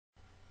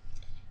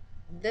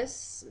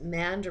This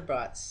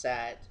Mandelbrot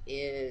set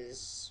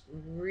is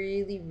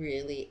really,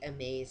 really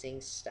amazing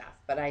stuff,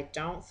 but I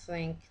don't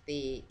think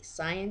the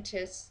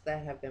scientists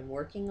that have been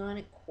working on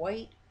it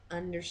quite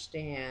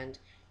understand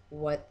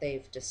what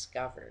they've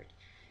discovered.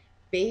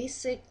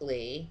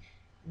 Basically,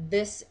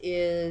 this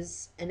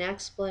is an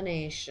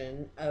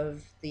explanation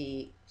of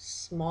the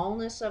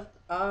smallness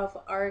of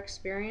our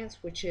experience,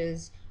 which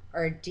is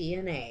our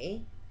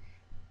DNA,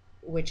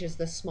 which is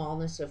the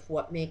smallness of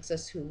what makes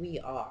us who we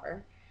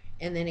are.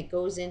 And then it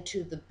goes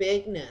into the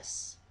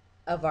bigness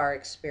of our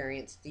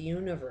experience, the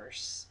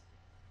universe.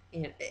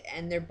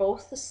 And they're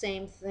both the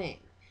same thing.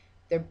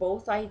 They're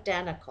both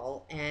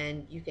identical,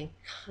 and you can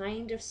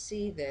kind of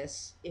see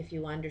this if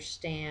you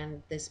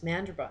understand this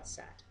Mandelbrot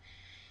set.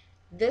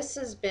 This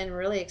has been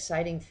really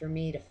exciting for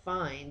me to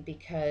find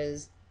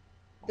because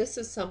this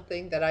is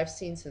something that I've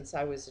seen since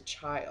I was a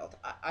child.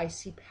 I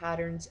see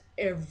patterns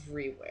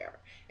everywhere,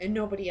 and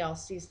nobody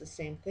else sees the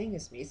same thing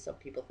as me, so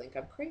people think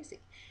I'm crazy.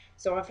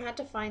 So I've had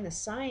to find the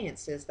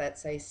sciences that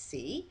say,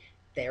 see,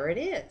 there it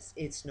is.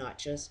 It's not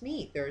just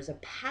me. There's a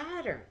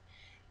pattern.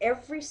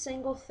 Every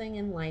single thing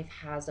in life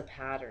has a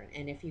pattern,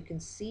 and if you can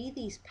see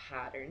these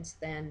patterns,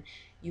 then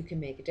you can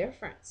make a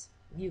difference.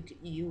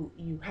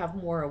 You have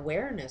more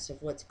awareness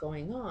of what's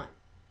going on.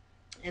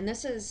 And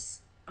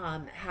this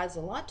has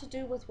a lot to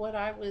do with what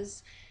I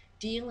was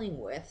dealing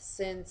with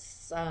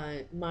since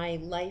my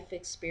life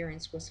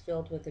experience was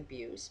filled with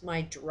abuse.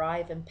 My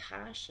drive and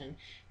passion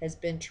has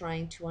been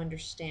trying to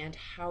understand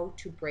how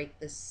to break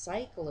this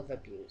cycle of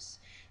abuse.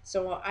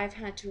 So I've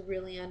had to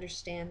really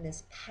understand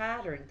this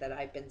pattern that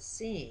I've been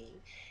seeing.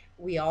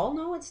 We all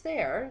know it's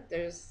there.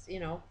 There's,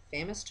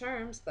 famous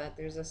terms that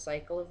there's a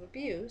cycle of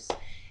abuse.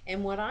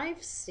 And what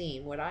I've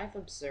seen, what I've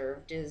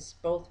observed is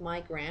both my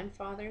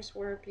grandfathers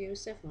were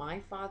abusive, my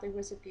father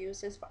was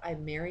abusive, I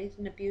married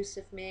an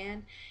abusive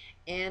man,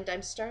 and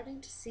I'm starting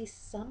to see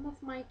some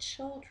of my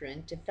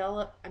children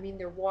develop,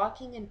 they're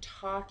walking and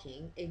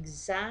talking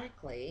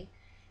exactly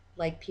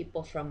like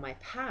people from my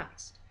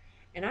past.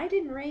 And I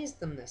didn't raise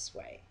them this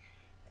way.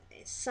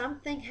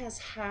 Something has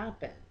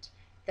happened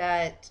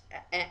that,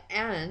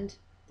 and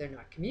they're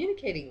not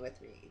communicating with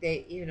me.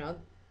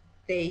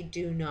 They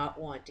do not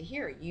want to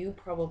hear. You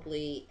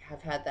probably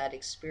have had that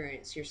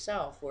experience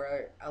yourself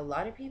where a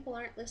lot of people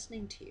aren't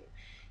listening to you.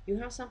 You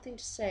have something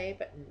to say,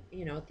 but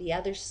the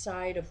other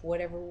side of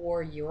whatever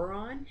war you're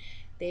on,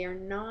 they are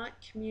not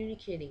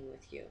communicating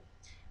with you.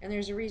 And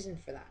there's a reason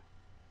for that.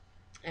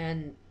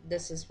 And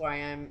this is why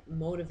I'm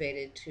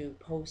motivated to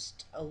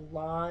post a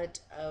lot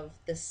of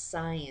the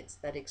science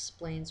that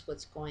explains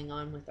what's going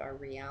on with our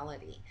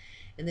reality.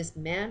 And this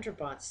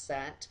Mandelbrot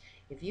set,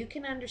 if you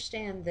can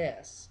understand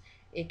this,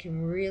 it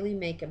can really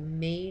make a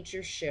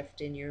major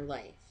shift in your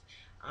life.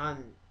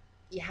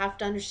 You have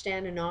to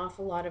understand an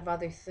awful lot of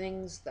other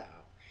things, though.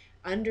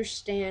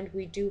 Understand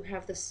we do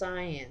have the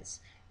science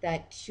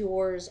that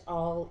cures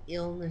all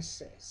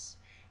illnesses,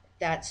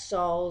 that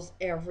solves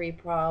every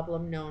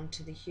problem known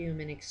to the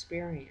human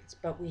experience,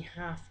 but we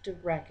have to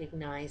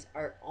recognize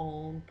our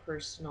own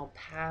personal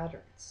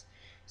patterns.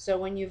 So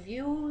when you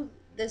view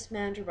this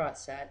Mandelbrot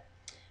set,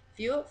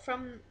 view it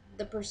from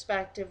the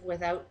perspective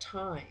without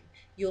time.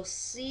 You'll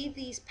see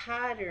these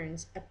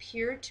patterns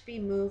appear to be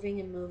moving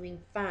and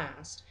moving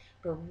fast,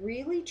 but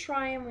really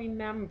try and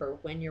remember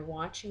when you're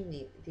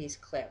watching these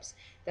clips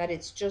that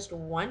it's just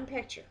one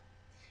picture,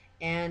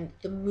 and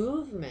the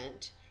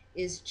movement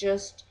is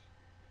just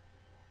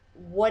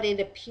what it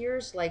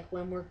appears like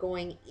when we're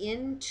going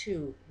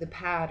into the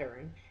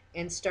pattern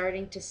and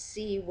starting to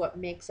see what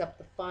makes up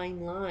the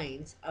fine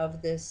lines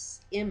of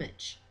this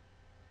image.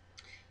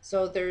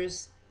 So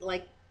there's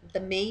like the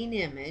main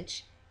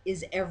image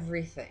is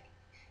everything.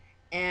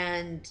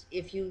 And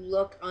if you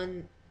look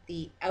on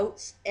the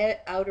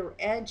outer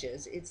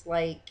edges, it's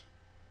like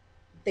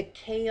the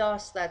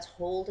chaos that's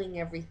holding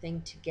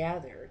everything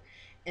together.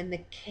 And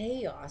the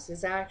chaos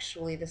is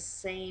actually the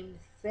same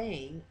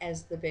thing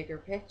as the bigger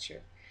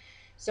picture.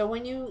 So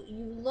when you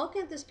look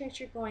at this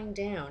picture going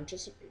down,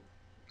 just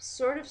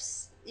sort of,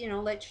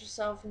 let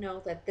yourself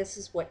know that this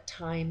is what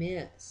time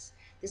is.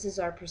 This is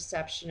our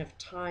perception of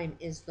time,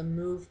 is the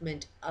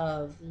movement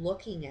of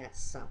looking at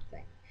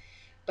something.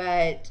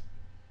 But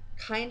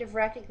kind of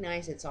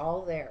recognize it's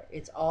all there.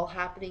 It's all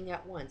happening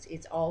at once.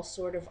 It's all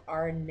sort of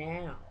our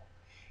now.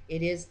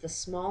 It is the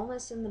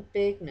smallness and the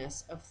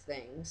bigness of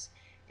things,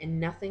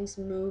 and nothing's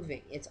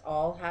moving. It's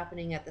all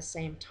happening at the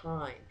same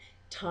time.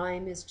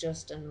 Time is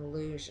just an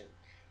illusion.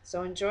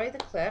 So enjoy the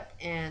clip,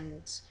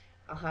 and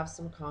I'll have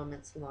some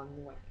comments along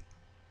the way.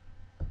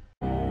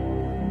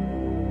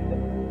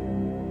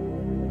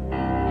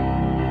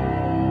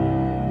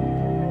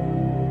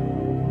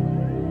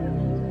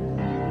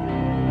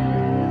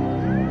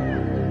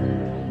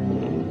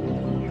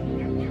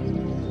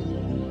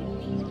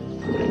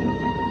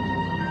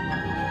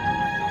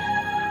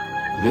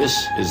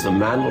 This is the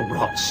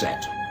Mandelbrot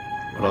Set,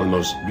 one of the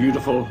most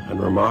beautiful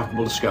and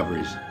remarkable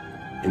discoveries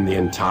in the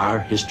entire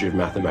history of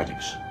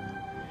mathematics.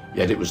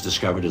 Yet it was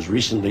discovered as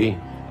recently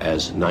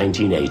as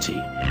 1980.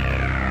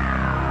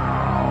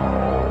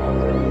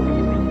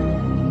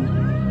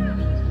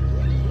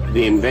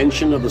 The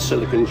invention of the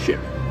silicon chip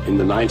in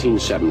the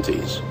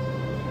 1970s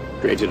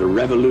created a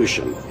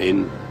revolution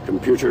in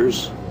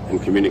computers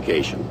and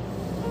communication,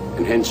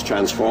 and hence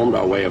transformed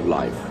our way of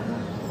life.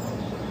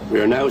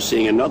 We are now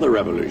seeing another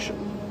revolution,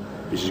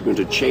 which is going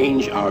to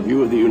change our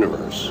view of the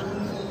universe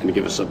and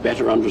give us a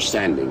better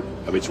understanding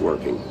of its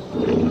working.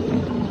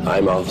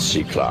 I'm Arthur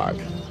C.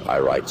 Clarke. I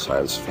write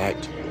science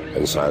fact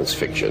and science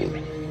fiction.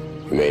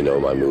 You may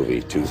know my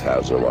movie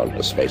 2001: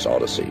 A Space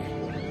Odyssey.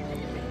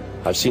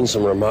 I've seen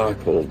some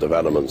remarkable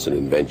developments and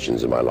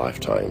inventions in my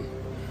lifetime,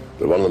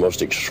 but one of the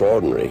most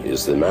extraordinary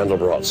is the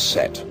Mandelbrot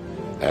Set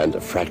and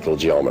fractal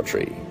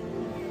geometry.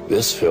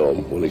 This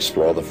film will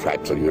explore the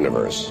fractal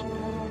universe,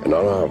 and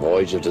on our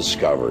voyage of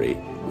discovery,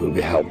 we'll be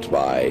helped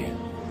by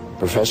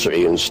Professor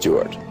Ian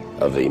Stewart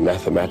of the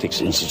Mathematics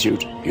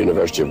Institute,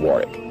 University of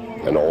Warwick,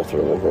 and author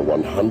of over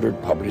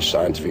 100 published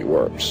scientific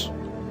works.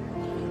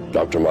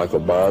 Dr. Michael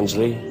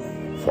Barnsley,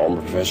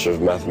 former professor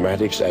of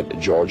mathematics at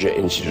Georgia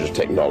Institute of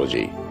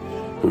Technology,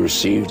 who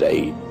received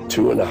a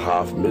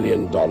 $2.5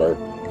 million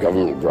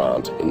government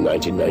grant in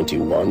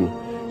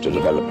 1991 to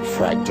develop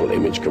fractal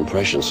image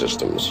compression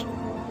systems.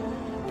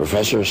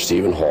 Professor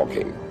Stephen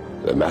Hawking,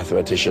 the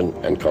mathematician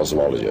and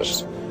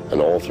cosmologist, and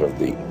author of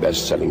the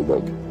best-selling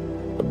book,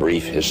 A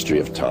Brief History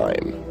of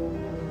Time.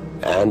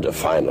 And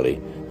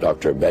finally,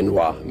 Dr.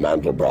 Benoit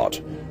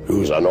Mandelbrot,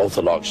 whose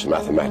unorthodox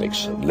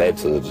mathematics led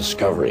to the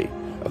discovery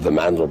of the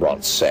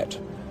Mandelbrot set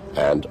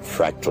and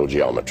fractal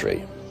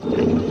geometry.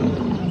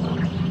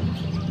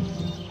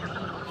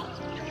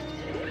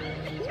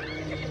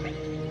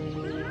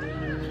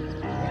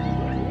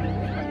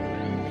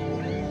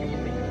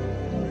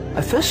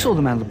 I first saw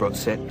the Mandelbrot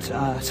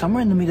set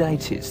somewhere in the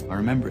mid-80s. I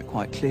remember it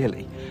quite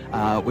clearly.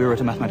 We were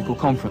at a mathematical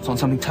conference on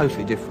something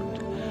totally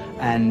different,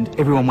 and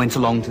everyone went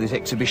along to this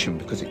exhibition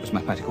because it was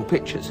mathematical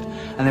pictures,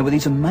 and there were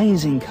these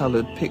amazing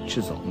coloured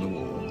pictures on the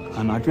wall,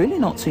 and I'd really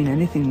not seen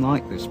anything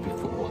like this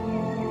before.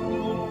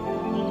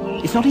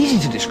 It's not easy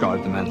to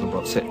describe the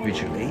Mandelbrot set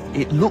visually.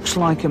 It looks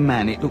like a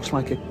man, it looks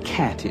like a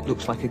cat, it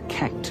looks like a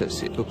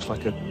cactus, it looks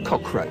like a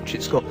cockroach.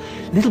 It's got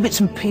little bits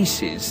and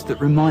pieces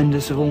that remind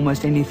us of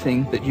almost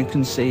anything that you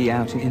can see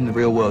out in the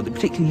real world,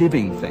 particularly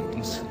living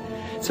things.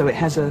 So it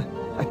has a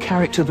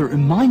character that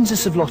reminds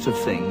us of a lot of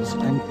things,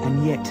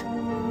 and yet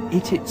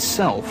it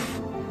itself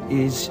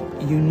is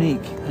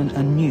unique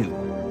and new.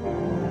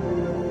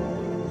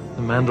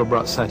 The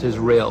Mandelbrot set is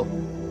real,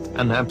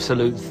 an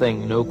absolute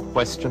thing, no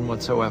question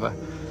whatsoever.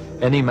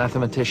 Any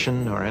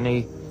mathematician or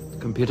any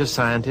computer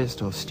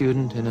scientist or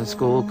student in a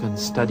school can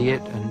study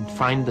it and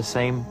find the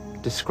same,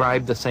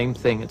 describe the same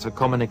thing. It's a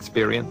common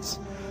experience.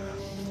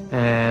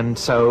 And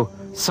so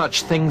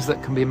such things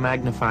that can be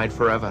magnified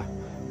forever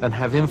and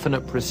have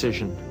infinite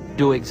precision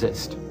do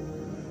exist,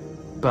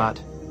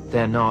 but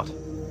they're not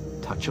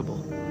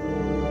touchable.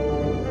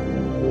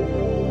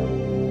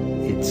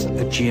 It's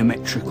a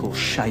geometrical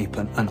shape,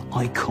 an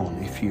icon,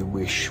 if you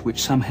wish,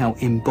 which somehow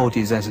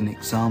embodies as an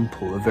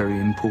example a very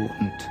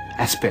important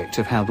aspect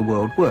of how the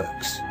world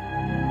works.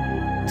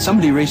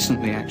 Somebody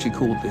recently actually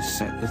called this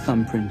set the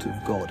thumbprint of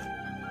God.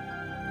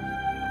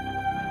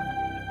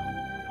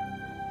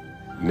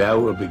 Now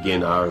we'll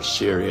begin our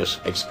serious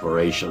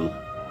exploration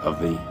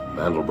of the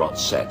Mandelbrot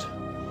set,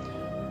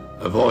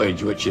 a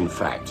voyage which in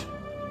fact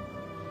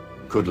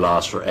could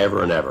last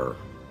forever and ever,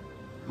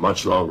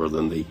 much longer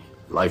than the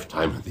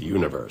lifetime of the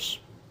universe.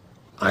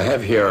 I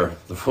have here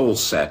the full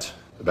set,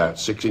 about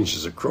 6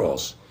 inches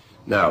across.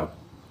 Now,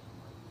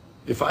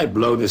 if I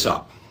blow this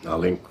up,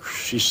 I'll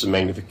increase the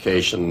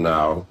magnification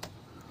now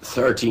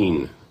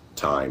 13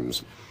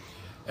 times,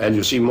 and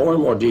you'll see more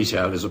and more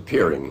detail is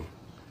appearing.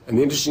 And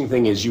the interesting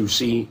thing is you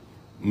see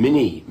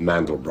mini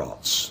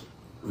Mandelbrots,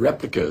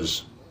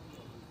 replicas,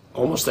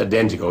 almost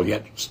identical,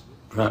 yet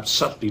perhaps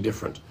subtly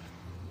different,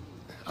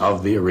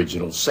 of the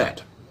original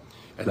set.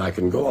 And I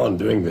can go on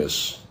doing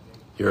this.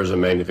 Here's a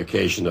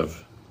magnification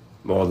of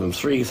more than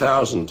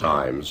 3,000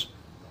 times.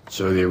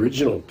 So the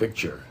original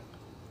picture,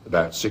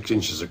 about 6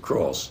 inches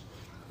across,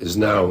 is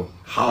now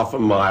half a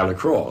mile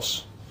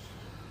across.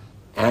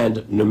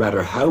 And no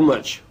matter how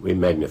much we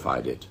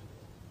magnified it,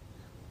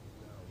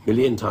 a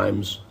million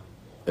times,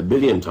 a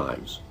billion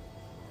times,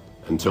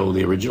 until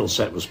the original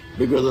set was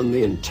bigger than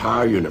the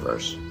entire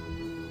universe,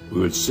 we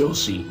would still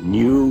see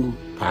new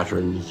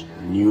patterns,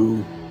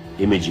 new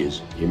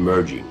images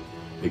emerging,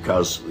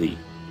 because the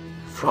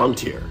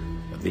frontier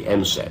of the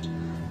M set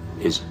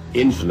is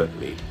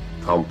infinitely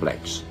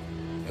complex.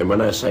 And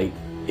when I say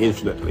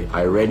infinitely,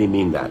 I really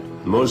mean that.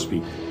 Most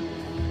people,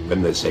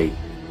 when they say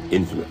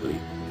infinitely,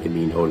 they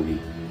mean only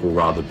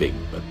rather big,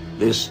 but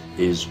this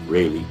is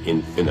really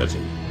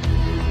infinity.